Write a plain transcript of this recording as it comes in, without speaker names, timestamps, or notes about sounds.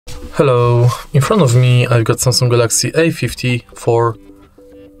Hello, in front of me I've got Samsung Galaxy A54.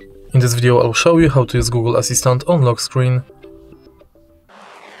 In this video I'll show you how to use Google Assistant on lock screen.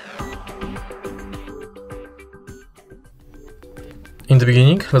 In the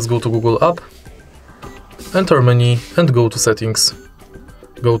beginning, let's go to Google app, enter menu and go to settings.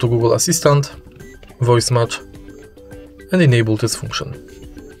 Go to Google Assistant, voice match and enable this function.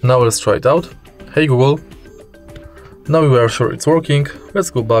 Now let's try it out. Hey Google. Now we are sure it's working, let's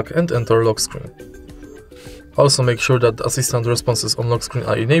go back and enter lock screen. Also make sure that the assistant responses on lock screen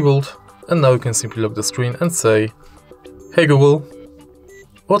are enabled, and now you can simply lock the screen and say, hey Google,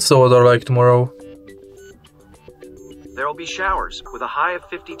 what's the weather like tomorrow? There will be showers with a high of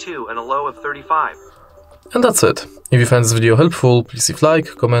 52 and a low of 35. And that's it. If you find this video helpful, please leave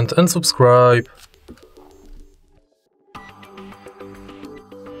like, comment and subscribe.